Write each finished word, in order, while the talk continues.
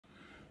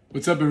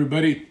What's up,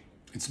 everybody?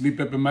 It's me,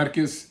 Pepe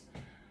Marquez.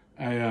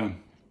 I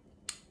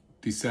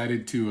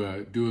decided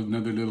to do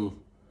another little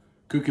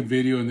cooking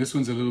video, and this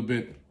one's a little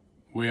bit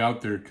way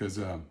out there because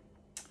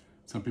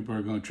some people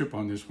are going to trip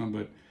on this one.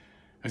 But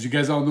as you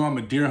guys all know, I'm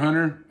a deer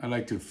hunter. I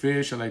like to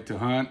fish. I like to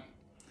hunt.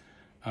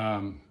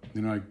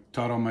 I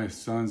taught all my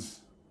sons,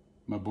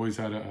 my boys,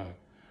 how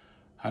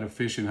to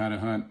fish and how to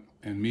hunt.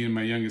 And me and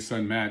my youngest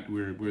son, Matt,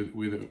 we're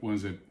the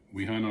ones that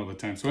we hunt all the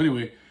time. So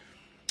anyway,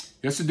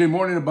 yesterday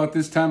morning about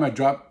this time, I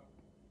dropped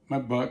my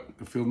buck.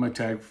 I filled my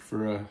tag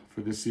for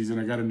this season.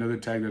 I got another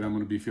tag that I'm going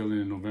to be filling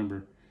in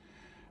November.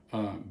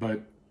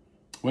 But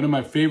one of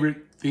my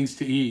favorite things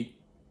to eat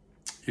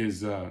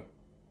is I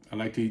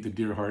like to eat the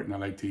deer heart, and I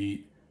like to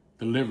eat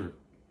the liver.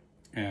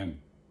 And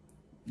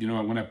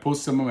when I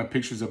post some of my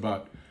pictures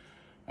about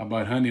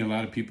hunting, a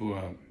lot of people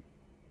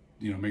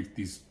make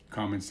these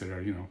comments that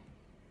are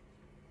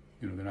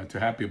they're not too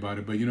happy about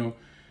it. But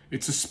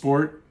it's a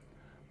sport.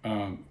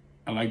 I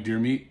like deer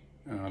meat.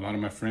 A lot of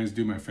my friends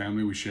do, my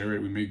family, we share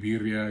it. We make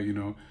birria,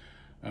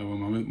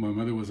 when my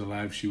mother was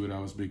alive, she would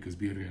always make us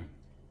birria.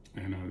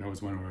 And that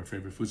was one of our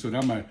favorite foods. So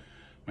now my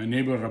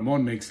neighbor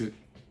Ramon makes it.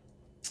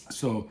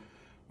 So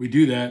we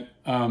do that.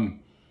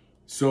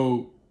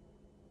 So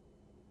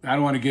I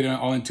don't want to get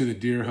all into the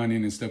deer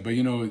hunting and stuff, but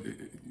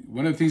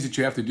one of the things that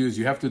you have to do is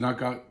you have to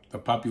knock out the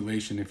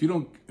population. If you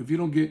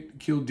don't get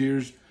killed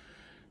deers,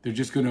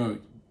 there's going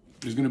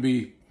to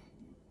be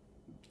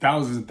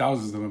thousands and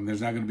thousands of them.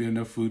 There's not going to be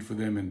enough food for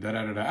them, and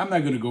da-da-da-da. I'm not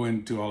going to go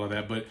into all of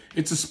that, but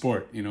it's a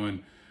sport,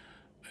 and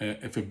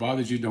if it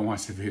bothers you, don't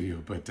watch the video.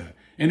 But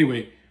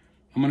anyway,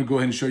 I'm going to go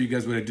ahead and show you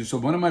guys what I do. So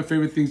one of my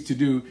favorite things to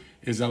do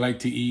is I like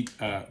to eat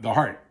the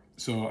heart.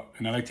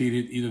 And I like to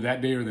eat it either that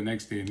day or the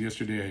next day. And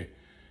yesterday I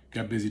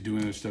got busy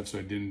doing other stuff, so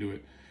I didn't do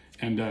it.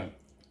 And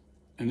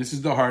this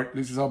is the heart.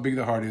 This is how big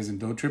the heart is, and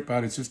don't trip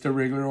out. It's just a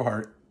regular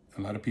heart.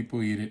 A lot of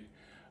people eat it.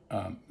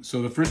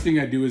 So the first thing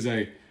I do is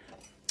I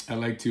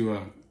like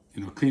to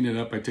clean it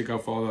up. I take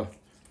off all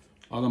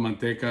the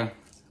manteca,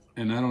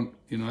 and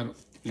you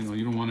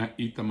don't want to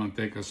eat the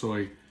manteca. So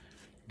I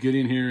get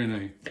in here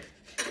and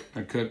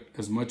I cut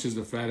as much as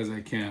the fat as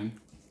I can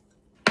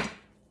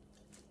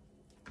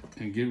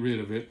and get rid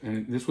of it.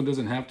 And this one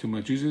doesn't have too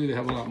much. Usually they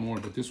have a lot more,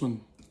 but this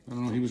one, I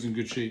don't know, he was in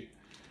good shape.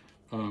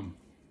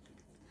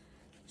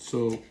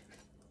 So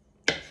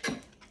I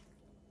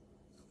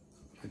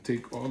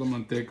take all the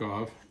manteca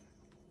off,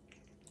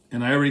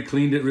 and I already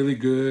cleaned it really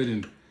good,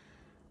 and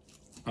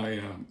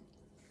I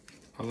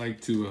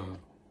like to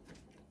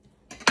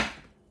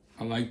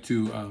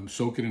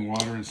soak it in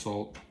water and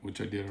salt,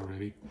 which I did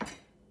already.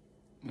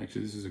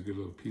 Actually, this is a good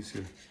little piece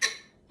here.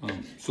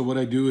 So what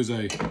I do is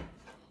I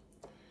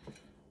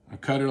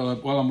cut it all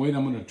up. While I'm waiting,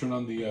 I'm gonna turn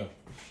on the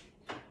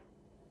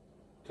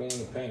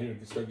pan here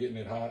to start getting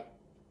it hot.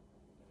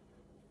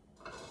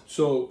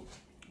 So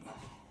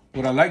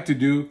what I like to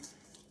do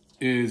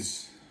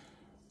is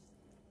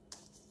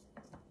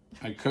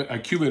I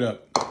cube it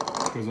up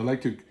because I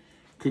like to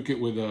cook it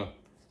with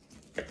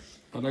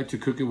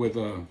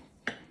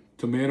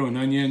tomato and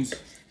onions,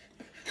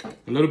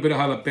 a little bit of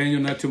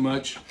jalapeno, not too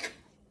much,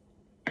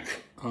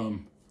 because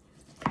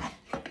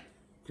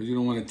you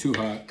don't want it too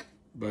hot,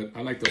 but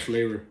I like the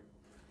flavor.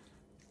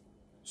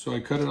 So I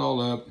cut it all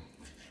up,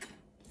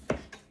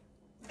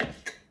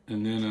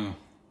 and then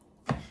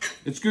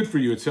it's good for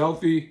you. It's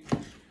healthy,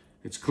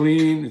 it's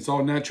clean, it's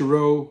all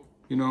natural.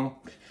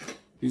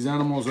 These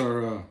animals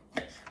are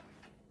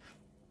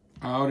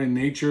out in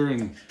nature,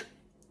 and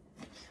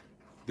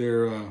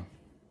they're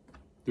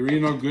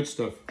eating all good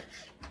stuff.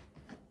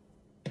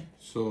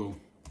 So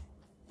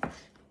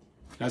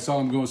that's all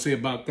I'm going to say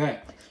about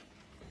that.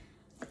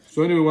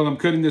 So anyway, while I'm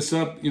cutting this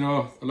up,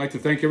 I'd like to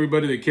thank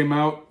everybody that came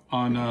out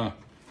on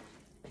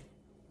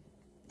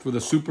for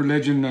the Super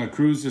Legend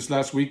cruise this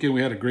last weekend.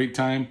 We had a great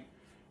time.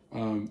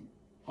 Had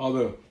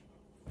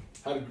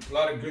a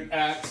lot of good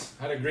acts.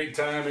 Had a great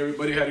time.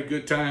 Everybody had a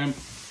good time.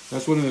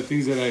 That's one of the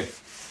things that I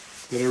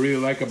really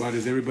like about it,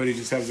 is everybody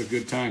just has a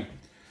good time.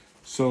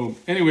 So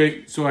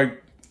anyway, so I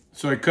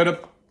cut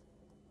up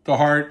the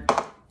heart.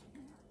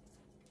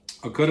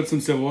 I'll cut up some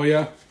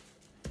cebolla,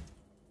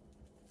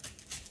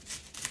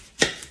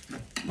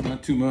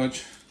 not too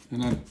much,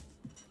 and I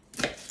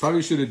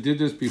probably should have did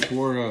this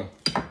before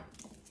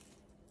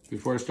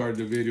I started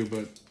the video,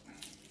 but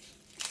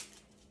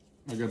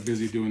I got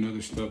busy doing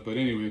other stuff. But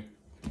anyway,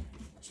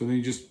 so then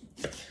you just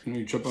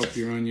you chop up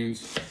your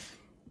onions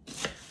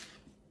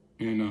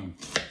and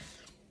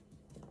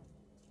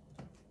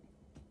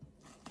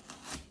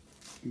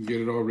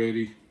get it all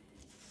ready.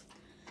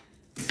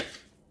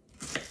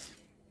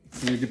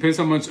 And it depends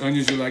how much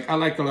onions you like. I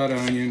like a lot of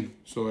onion,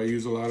 so I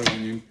use a lot of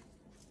onion.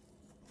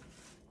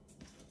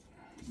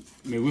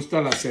 Me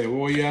gusta la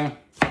cebolla.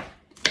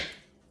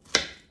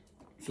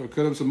 So I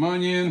cut up some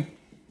onion.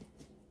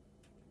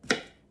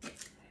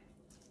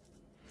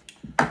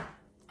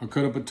 I'll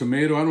cut up a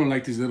tomato. I don't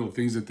like these little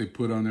things that they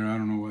put on there. I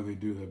don't know why they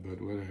do that,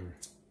 but whatever.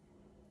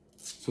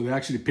 So they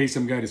actually pay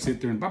some guy to sit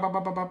there and bop, bop,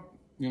 bop, bop, bop,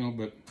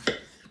 but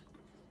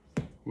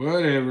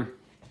whatever.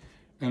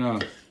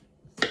 And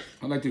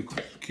I like to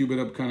cube it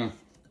up kind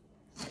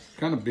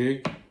of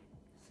big.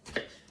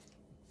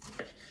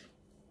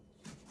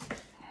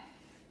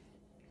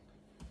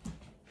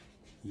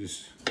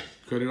 Just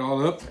cut it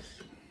all up.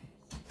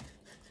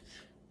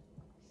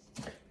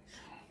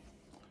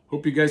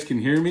 Hope you guys can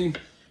hear me.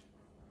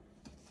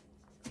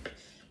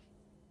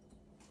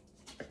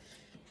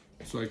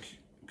 So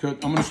I'm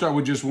gonna start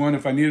with just one.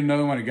 If I need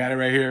another one, I got it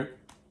right here.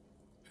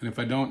 And if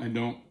I don't, I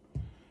don't.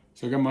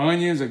 So I got my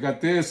onions, I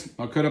got this.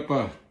 I'll cut up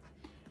a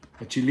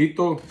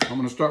chilito. I'm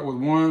gonna start with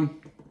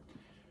one.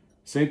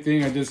 Same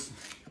thing, I just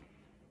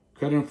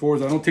cut it in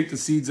fours. I don't take the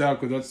seeds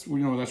out because that's,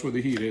 that's where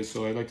the heat is.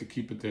 So I like to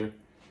keep it there.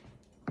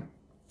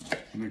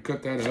 I'm gonna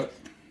cut that up.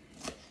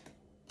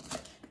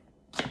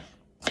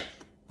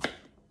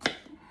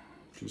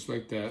 Just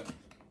like that.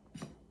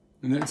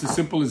 And it's as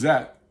simple as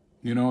that,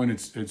 and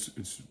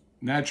it's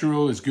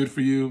natural, it's good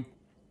for you.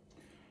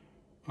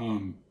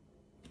 And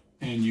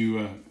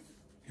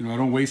I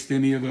don't waste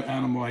any of the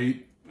animal. I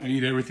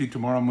eat everything.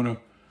 Tomorrow I'm gonna,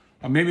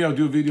 maybe I'll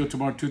do a video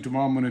tomorrow too.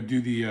 Tomorrow I'm gonna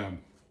do I'm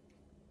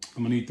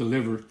gonna eat the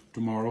liver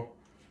tomorrow.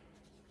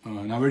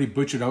 And I already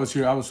butchered. I was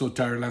so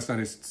tired last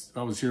night.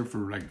 I was here for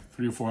like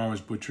 3 or 4 hours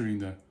butchering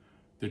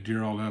the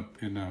deer all up.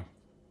 And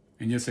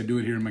yes, I do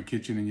it here in my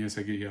kitchen. And yes,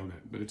 I get yelled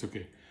at, but it's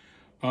okay.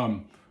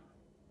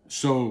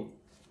 So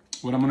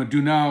what I'm gonna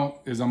do now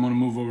is I'm gonna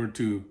move over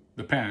to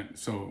the pan.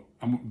 So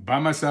I'm by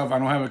myself. I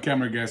don't have a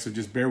camera, guys, so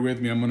just bear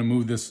with me. I'm gonna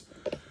move this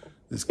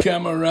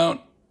camera around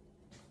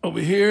over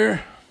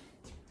here.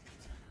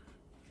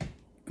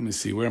 Let me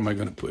see, where am I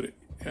gonna put it?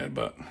 Yeah,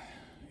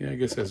 I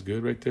guess that's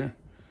good right there.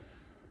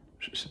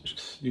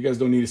 You guys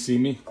don't need to see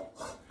me.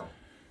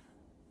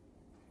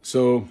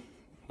 So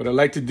what I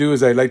like to do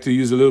is I like to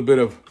use a little bit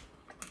of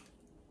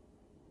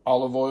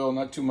olive oil,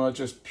 not too much,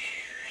 just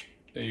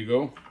there you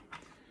go.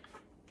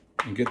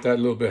 And get that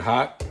a little bit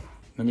hot.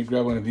 Let me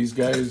grab one of these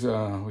guys.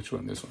 Which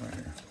one? This one right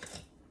here.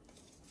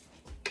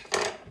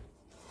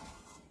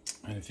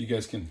 And if you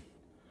guys can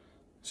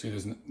see,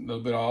 there's a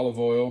little bit of olive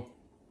oil.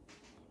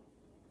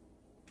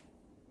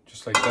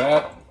 Just like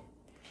that.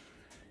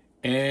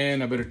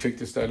 And I better take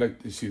this. I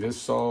like to see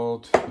this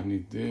salt. I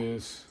need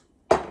this.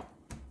 A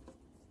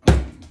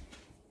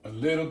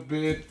little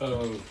bit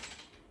of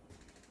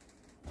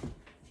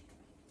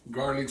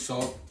garlic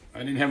salt. I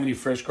didn't have any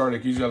fresh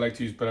garlic. Usually I like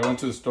to use, but I went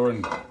to the store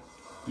and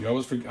I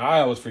always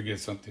forget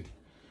something.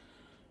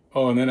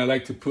 Oh, and then I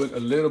like to put a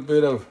little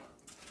bit of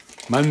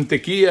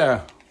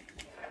mantequilla,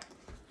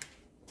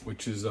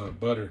 which is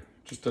butter,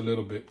 just a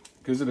little bit.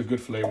 Gives it a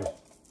good flavor.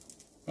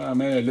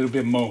 Maybe a little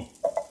bit more.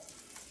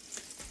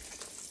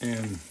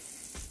 And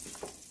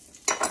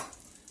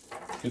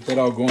get that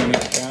all going in the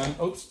pan.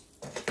 Oops,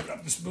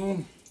 drop the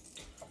spoon.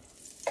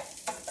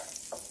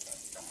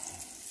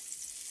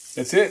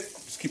 That's it.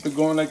 Just keep it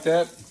going like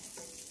that.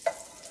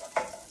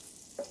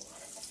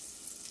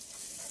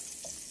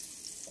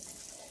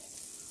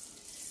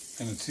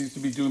 And it seems to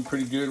be doing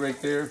pretty good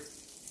right there.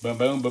 Boom,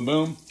 boom, boom,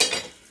 boom.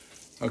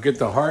 I'll get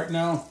the heart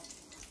now.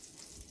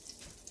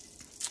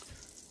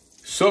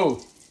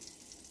 So,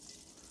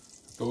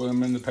 throw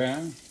them in the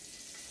pan.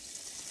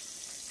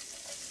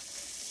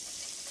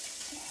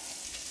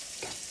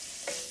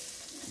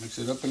 Mix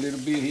it up a little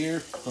bit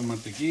here con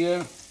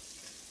mantequilla.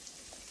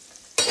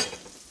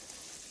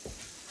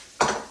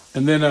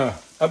 And then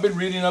I've been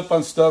reading up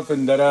on stuff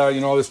and that,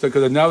 all this stuff.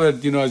 Because now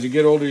that, as you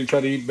get older, you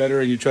try to eat better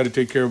and you try to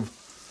take care of,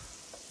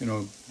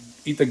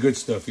 eat the good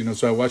stuff,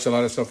 So I watch a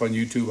lot of stuff on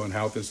YouTube on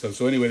health and stuff.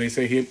 So anyway, they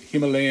say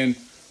Himalayan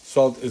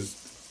salt is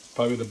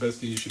probably the best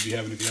thing you should be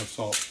having if you have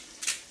salt.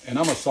 And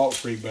I'm a salt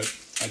freak, but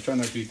I try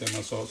not to eat that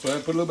much salt. So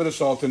I put a little bit of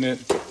salt in it.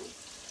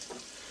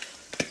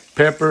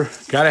 Pepper,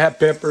 gotta have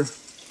pepper.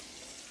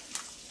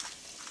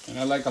 And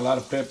I like a lot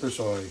of pepper,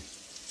 so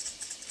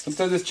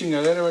sometimes this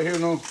chingadera right here, I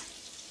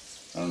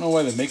don't know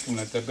why they make them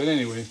like that, but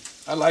anyway,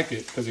 I like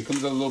it because it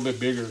comes out a little bit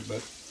bigger,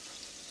 but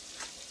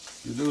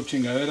the little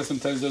chingadera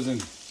sometimes doesn't.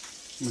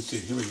 Let me see,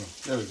 here we go,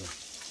 there we go.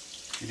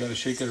 You gotta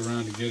shake it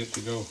around to get it to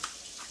go.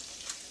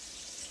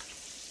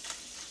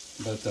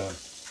 But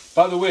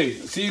by the way,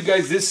 see you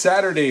guys this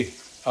Saturday.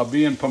 I'll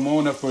be in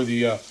Pomona for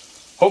the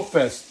Hope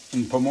Fest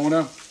in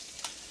Pomona.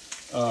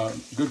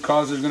 Good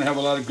causes, gonna have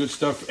a lot of good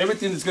stuff.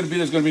 Everything that's gonna be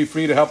there's gonna be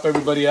free to help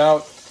everybody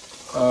out.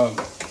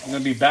 There's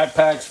gonna be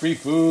backpacks, free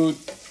food,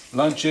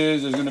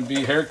 lunches. There's gonna be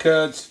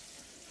haircuts.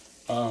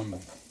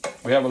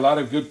 We have a lot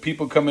of good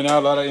people coming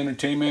out, a lot of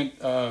entertainment.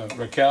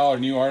 Raquel, our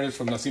new artist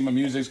from Nacima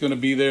Music, is gonna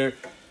be there.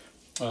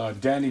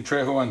 Danny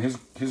Trejo and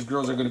his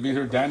girls are gonna be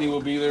there. Danny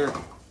will be there.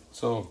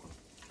 So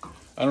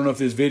I don't know if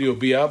this video will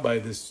be out by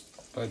the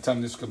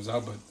time this comes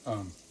out, but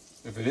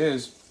if it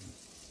is,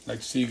 I'd like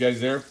to see you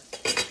guys there.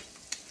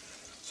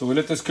 So we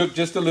let this cook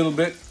just a little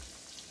bit.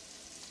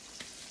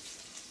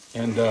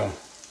 And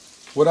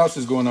what else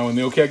is going on with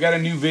me? Okay, I got a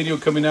new video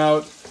coming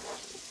out.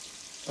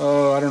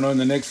 I don't know, in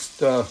the next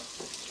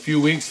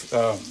few weeks.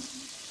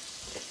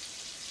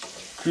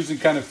 Cruising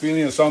Kind of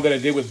Feeling, a song that I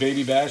did with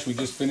Baby Bash. We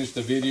just finished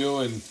the video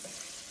and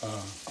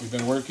we've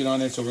been working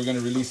on it. So we're going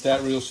to release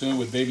that real soon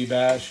with Baby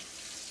Bash.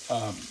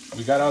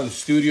 We got out of the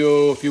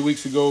studio a few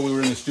weeks ago. We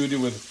were in the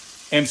studio with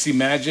MC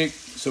Magic.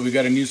 So we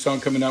got a new song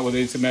coming out with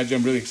MC Magic.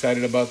 I'm really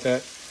excited about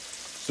that.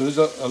 So there's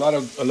a lot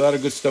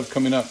of good stuff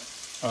coming up.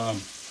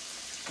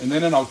 And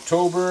then in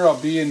October,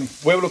 I'll be in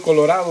Pueblo,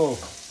 Colorado,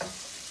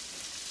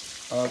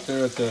 out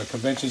there at the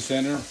convention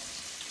center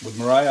with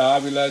Mariah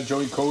Avila,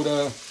 Joey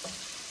Coda,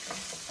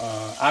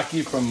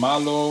 Aki from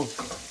Malo,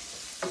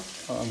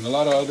 and a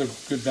lot of other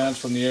good bands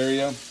from the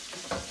area.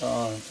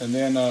 And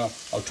then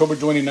October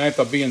 29th,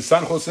 I'll be in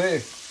San Jose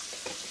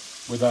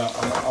with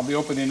I'll be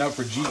opening up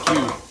for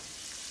GQ,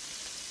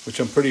 which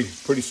I'm pretty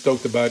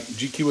stoked about.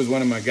 GQ was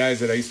one of my guys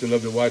that I used to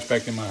love to watch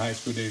back in my high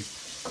school days.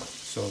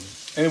 So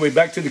anyway,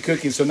 back to the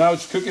cooking. So now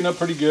it's cooking up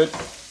pretty good.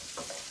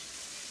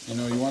 You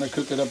know, you want to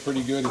cook it up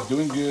pretty good. It's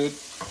doing good.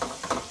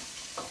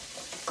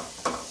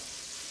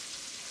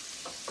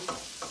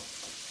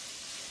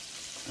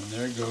 And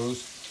there it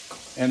goes.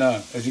 And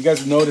as you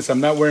guys notice, I'm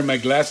not wearing my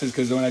glasses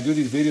because when I do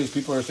these videos,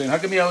 people are saying, how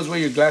come you always wear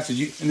your glasses?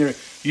 You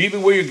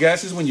even wear your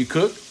glasses when you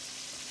cook?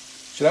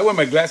 Should I wear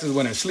my glasses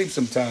when I sleep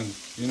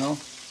sometimes, you know?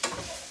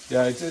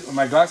 Yeah,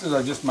 my glasses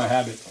are just my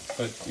habit,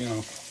 but, you know,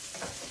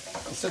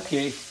 it's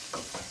okay.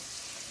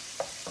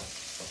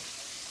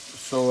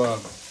 So,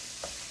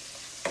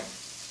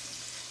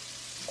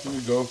 here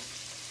we go.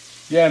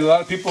 Yeah, and a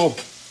lot of people,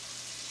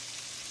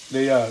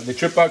 they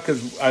trip out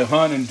because I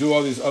hunt and do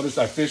all these other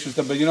stuff, I fish and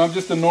stuff. But you know, I'm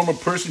just a normal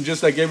person,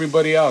 just like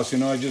everybody else. You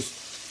know, I'm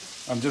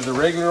just a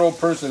regular old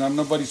person. I'm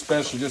nobody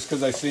special just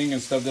because I sing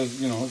and stuff.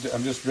 You know,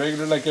 I'm just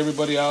regular like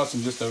everybody else.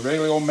 I'm just a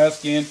regular old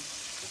Mexican.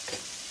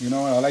 You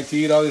know, I like to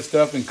eat all this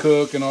stuff and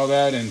cook and all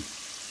that. And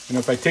you know,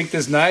 if I take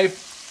this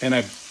knife and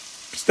I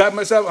stab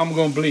myself, I'm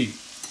gonna bleed.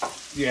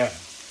 Yeah,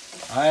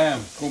 I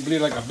am gonna bleed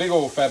like a big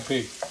old fat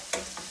pig.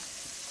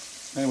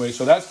 Anyway,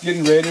 so that's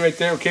getting ready right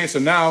there. Okay, so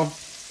now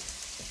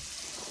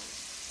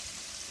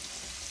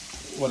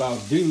what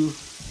I'll do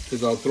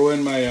is I'll throw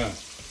in my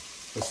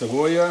the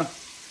cebolla,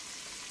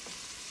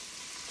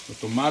 the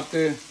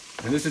tomate,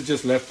 and this is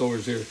just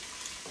leftovers here.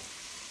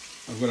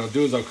 And what I'll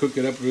do is I'll cook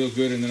it up real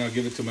good, and then I'll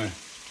give it to my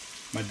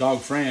dog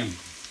Fran.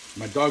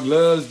 My dog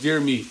loves deer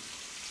meat.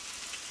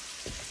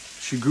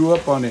 She grew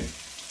up on it.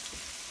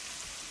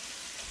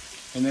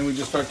 And then we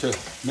just start to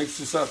mix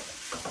this up.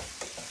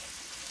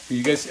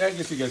 You guys, I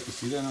guess you guys can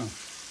see that, huh?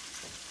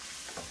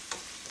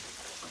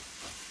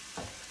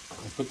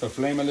 I'll put the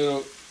flame a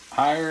little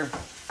higher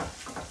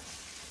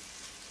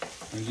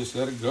and just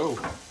let it go.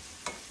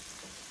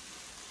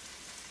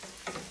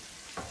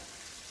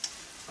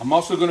 I'm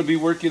also going to be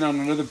working on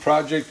another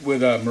project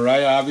with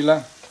Mariah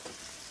Avila.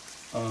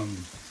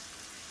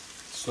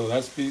 So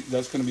that's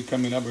going to be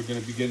coming up. We're going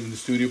to be getting in the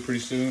studio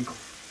pretty soon.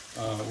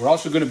 We're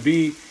also going to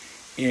be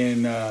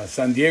in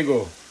San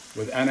Diego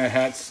with Anna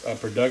Hatz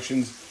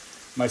Productions.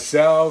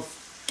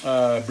 Myself,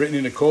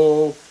 Brittany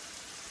Nicole,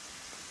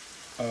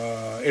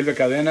 Elva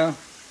Cadena.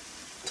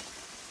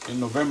 In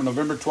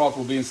November 12th,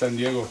 we'll be in San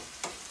Diego.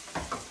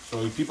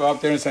 So you people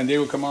out there in San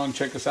Diego, come on,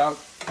 check us out.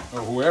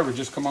 Or whoever,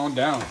 just come on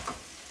down.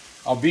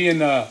 I'll be in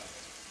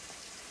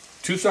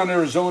Tucson,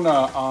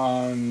 Arizona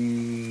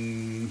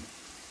on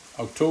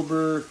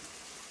October,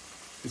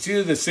 it's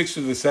either the 6th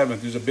or the 7th.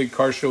 There's a big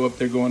car show up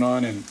there going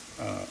on, and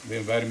they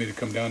invited me to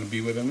come down and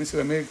be with them. Let me see,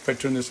 maybe if I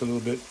turn this a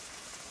little bit.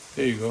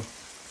 There you go.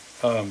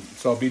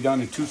 So I'll be down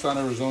in Tucson,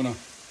 Arizona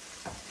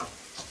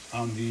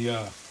on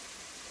the,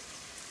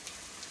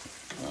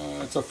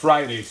 it's a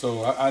Friday,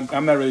 so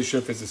I'm not really sure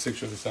if it's the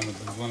 6th or the 7th,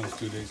 but it's one of those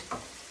 2 days.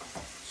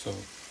 So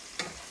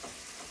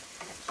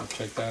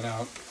check that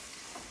out.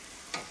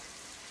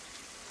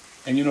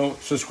 And you know,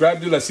 subscribe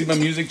to La Cima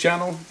Music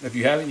channel. If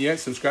you haven't yet,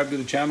 subscribe to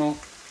the channel.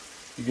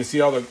 You can see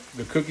all the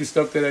cookie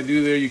stuff that I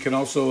do there. You can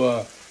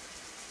also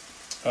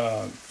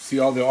see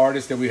all the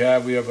artists that we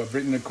have. We have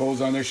Brittany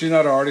Nicole's on there. She's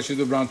not an artist, she's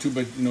around too,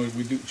 but you know,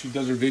 she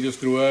does her videos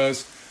through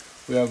us.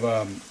 We have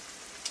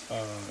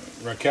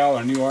Raquel,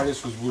 our new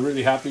artist, we're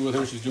really happy with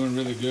her. She's doing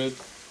really good.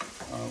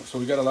 So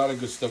we got a lot of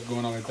good stuff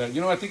going on like that.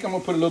 You know, I think I'm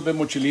gonna put a little bit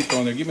more chilito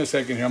on there. Give me a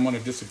second here. I'm gonna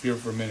disappear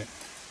for a minute.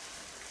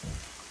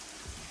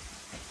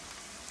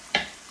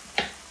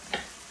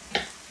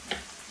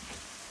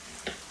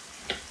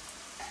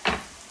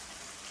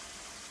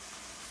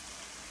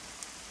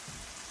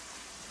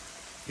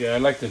 Yeah, I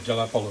like the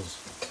jalapenos.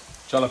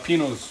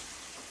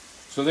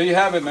 So there you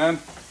have it, man.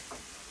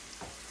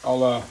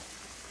 I'll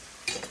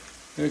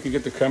maybe I can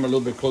get the camera a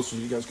little bit closer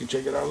so you guys can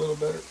check it out a little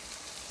better.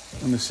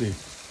 Let me see.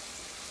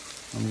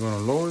 I'm gonna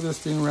lower this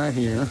thing right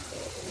here.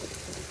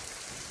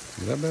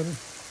 Is that better?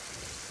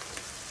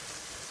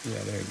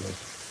 Yeah, there it goes.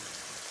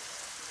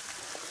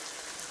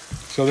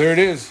 So there it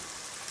is.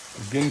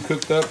 It's getting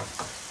cooked up.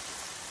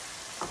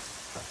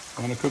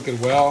 I'm gonna cook it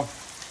well.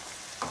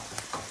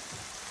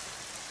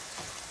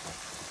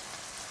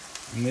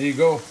 And there you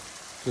go.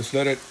 Just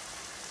let it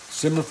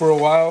simmer for a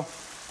while.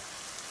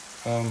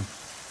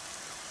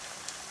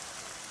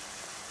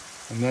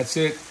 And that's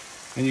it.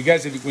 And you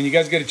guys, when you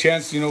guys get a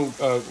chance, you know,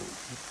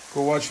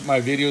 go watch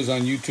my videos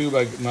on YouTube.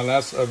 My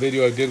last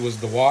video I did was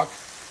the walk.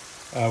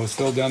 I was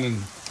still down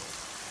in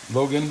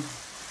Logan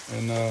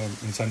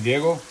in San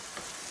Diego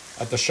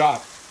at the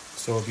shop.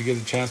 So if you get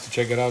a chance to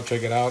check it out,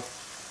 check it out.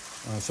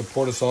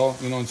 Support us all,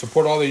 and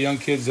support all the young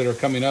kids that are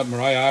coming up.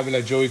 Mariah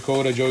Avila, Joey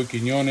Cota, Joey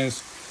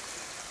Quinones,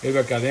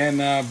 Eva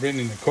Cadena,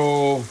 Brittany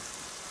Nicole,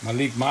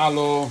 Malik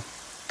Malo.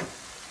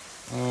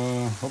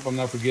 Hope I'm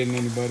not forgetting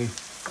anybody.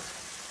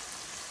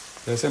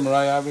 Did I say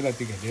Mariah Avila? I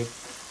think I did.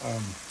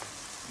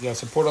 Yeah,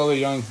 support all the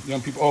young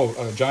people.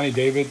 Oh, Johnny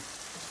David.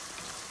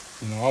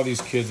 All these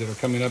kids that are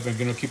coming up and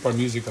going to keep our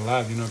music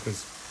alive,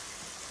 because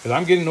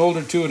I'm getting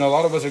older too, and a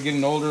lot of us are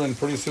getting older, and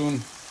pretty soon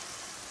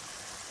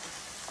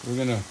we're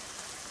going to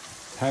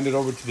hand it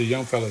over to the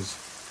young fellas.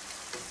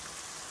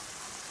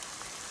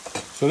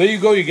 So there you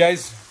go, you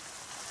guys.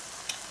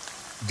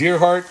 Deer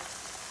heart.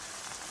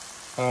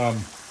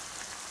 I'm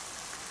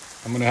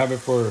going to have it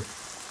for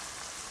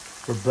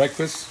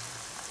breakfast.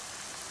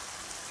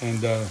 And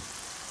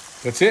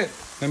that's it.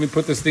 Let me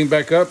put this thing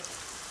back up.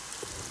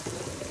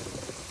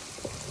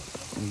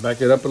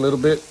 Back it up a little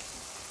bit.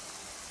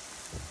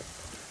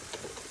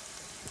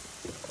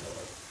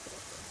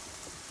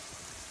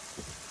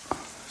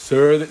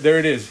 So there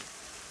it is.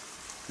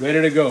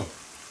 Ready to go.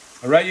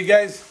 All right, you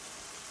guys.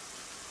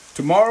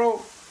 Tomorrow,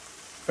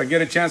 if I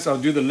get a chance,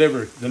 I'll do the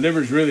liver. The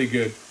liver's really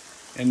good.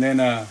 And then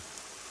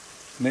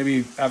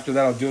maybe after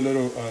that, I'll do a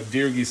little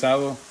deer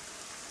guisado.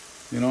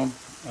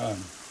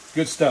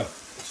 Good stuff.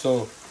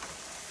 So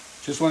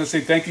just want to say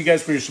thank you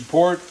guys for your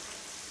support.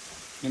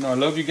 I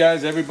love you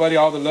guys. Everybody,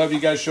 all the love you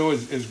guys show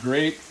is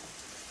great.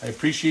 I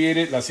appreciate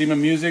it. La Cima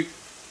Music.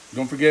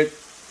 Don't forget,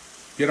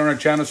 get on our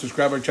channel,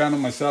 subscribe our channel,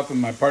 myself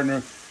and my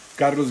partner,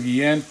 Carlos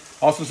Guillen.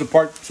 Also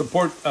support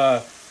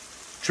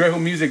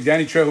Trejo Music,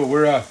 Danny Trejo.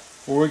 We're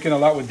working a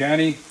lot with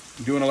Danny,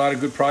 doing a lot of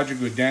good projects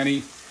with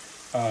Danny.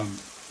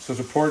 So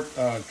support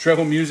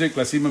Trejo Music,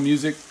 La Cima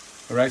Music.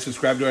 All right,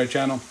 subscribe to our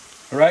channel.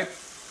 All right,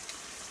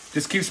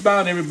 just keep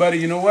smiling, everybody.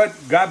 You know what?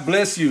 God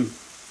bless you.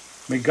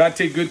 May God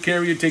take good care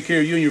of you, take care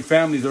of you and your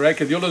families. All right,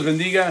 que Dios los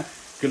bendiga,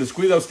 que los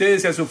cuida a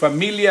ustedes y a su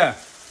familia.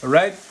 All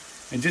right,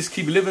 and just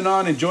keep living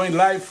on, enjoying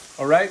life.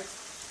 All right.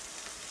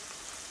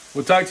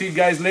 We'll talk to you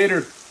guys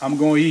later. I'm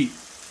going to eat.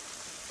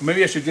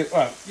 Maybe I should just,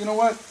 you know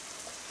what?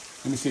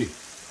 Let me see.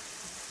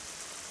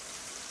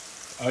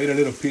 I'll eat a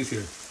little piece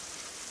here.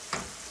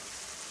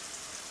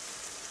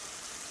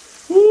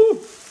 Woo!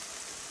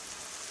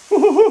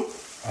 Woo-hoo-hoo.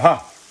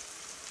 Aha.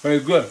 Very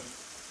good.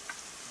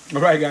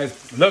 All right, guys.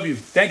 Love you.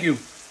 Thank you.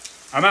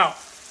 I'm out.